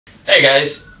Hey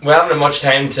guys, we haven't had much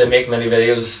time to make many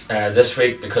videos this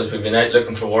week because we've been out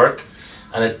looking for work,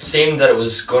 and it seemed that it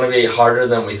was going to be harder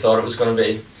than we thought it was going to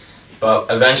be, but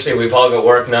eventually we've all got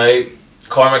work now.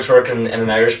 Cormac's working in an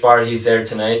Irish bar, he's there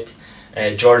tonight.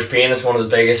 George Payne is one of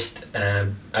the biggest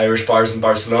Irish bars in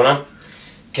Barcelona.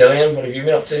 Killian, what have you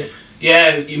been up to?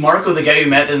 Yeah, Marco, the guy we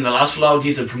met in the last vlog,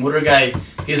 he's the promoter guy.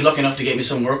 He's lucky enough to get me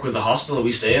some work with the hostel that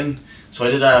we stay in. So I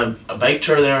did a bike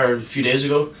tour there a few days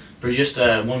ago. Produced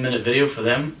a 1-minute video for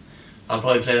them. I'll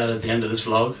probably play that at the end of this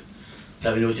vlog.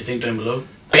 Let me know what you think down below.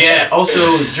 But yeah,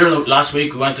 also during the last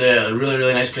week we went to a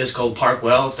really nice place called Park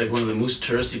Well. It's like one of the most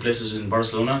touristy places in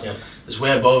Barcelona. Yeah. It's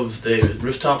way above the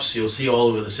rooftops, you'll see all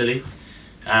over the city.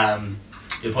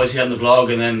 You'll probably see that in the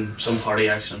vlog and then some party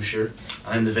action, I'm sure.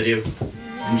 And in the video.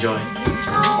 Enjoy.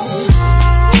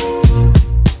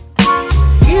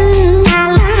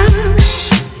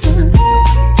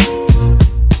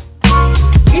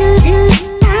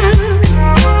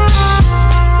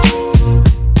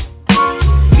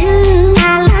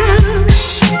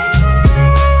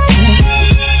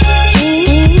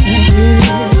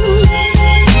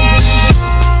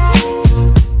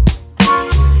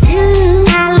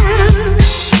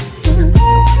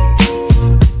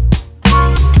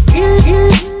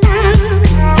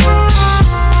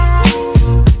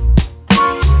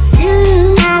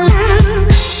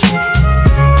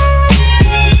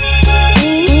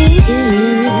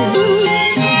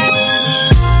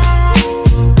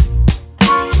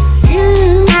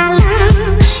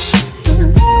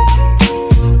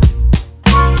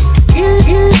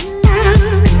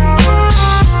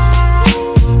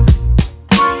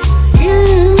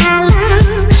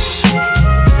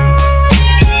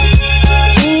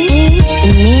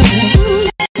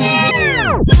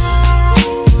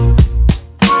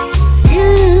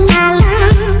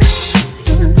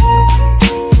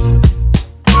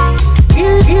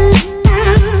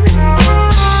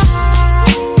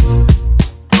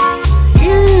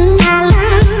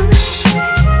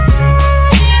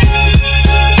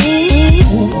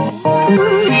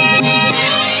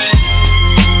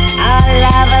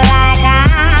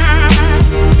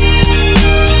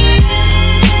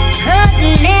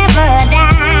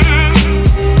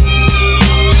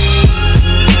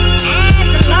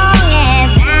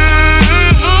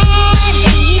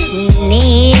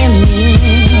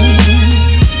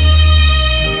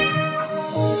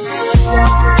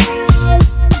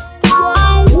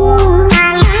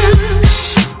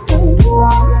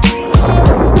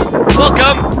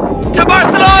 Welcome to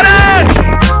Barcelona!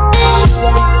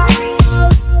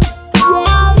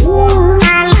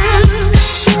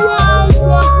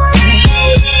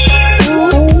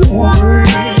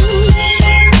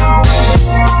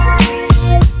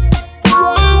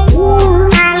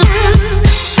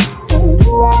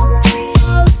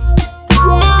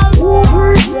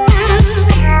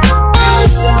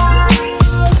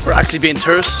 We're actually being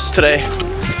tourists today.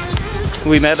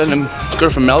 We met a girl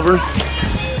from Melbourne.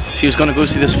 She was going to go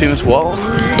see this famous wall.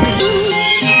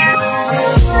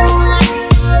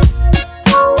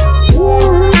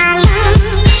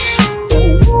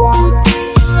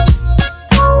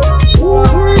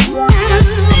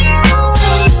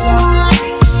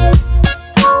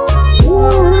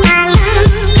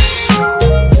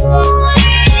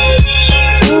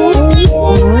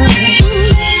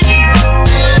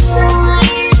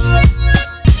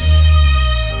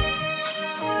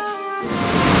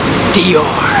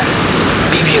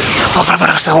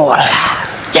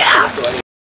 Yeah.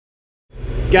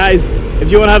 Guys,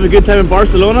 if you want to have a good time in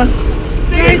Barcelona,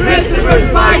 St.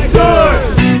 Christopher's Bike Tour!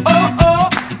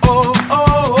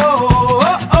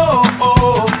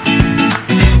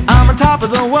 I'm on top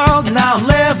of the world, now I'm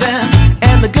living,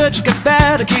 and the good just gets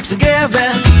better, keeps on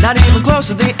giving. Not even close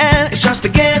to the end, it's just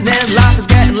beginning. Life is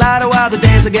getting lighter while the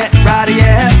days are getting brighter,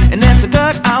 yeah. And it's so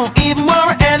good, I won't even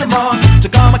worry anymore.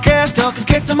 Took all my cares, still can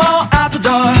kick them all out the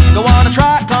door. Go on and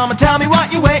try, come and tell me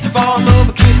what you're waiting for. Move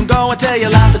and keep them going till your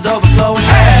life is overflowing,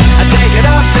 yeah. I take it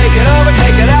up, take it over,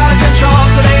 take it out of control.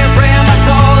 Today I'm praying my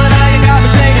soul, and now you got me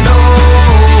singing, oh,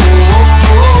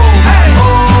 hey,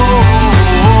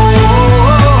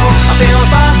 I'm feeling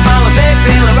fine, smiling big,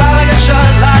 feeling right like I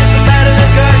should. Life is better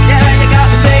than good, yeah, you got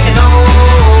me singing, oh,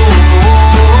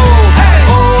 hey,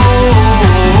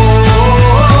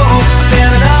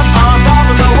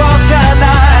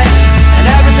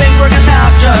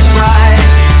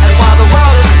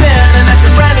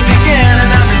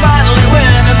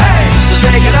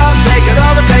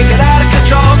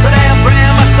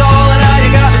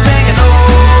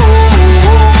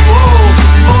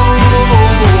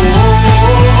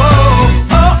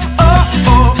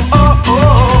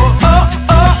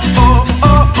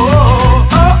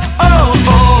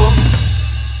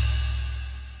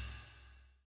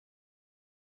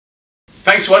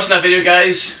 Thanks for watching that video,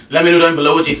 guys. Let me know down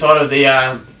below what you thought of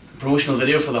the promotional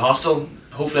video for the hostel.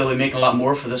 Hopefully I'll be making a lot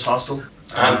more for this hostel.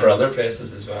 And for other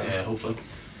places as well. Yeah, hopefully.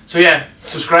 So yeah,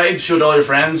 subscribe, show it to all your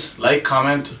friends, like,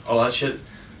 comment, all that shit.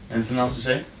 Anything else to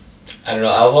say? I don't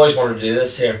know, I've always wanted to do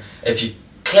this here. If you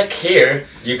click here,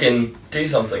 you can do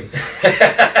something.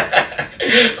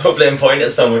 Hopefully I'm pointing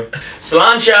at somewhere.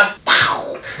 Sláinte!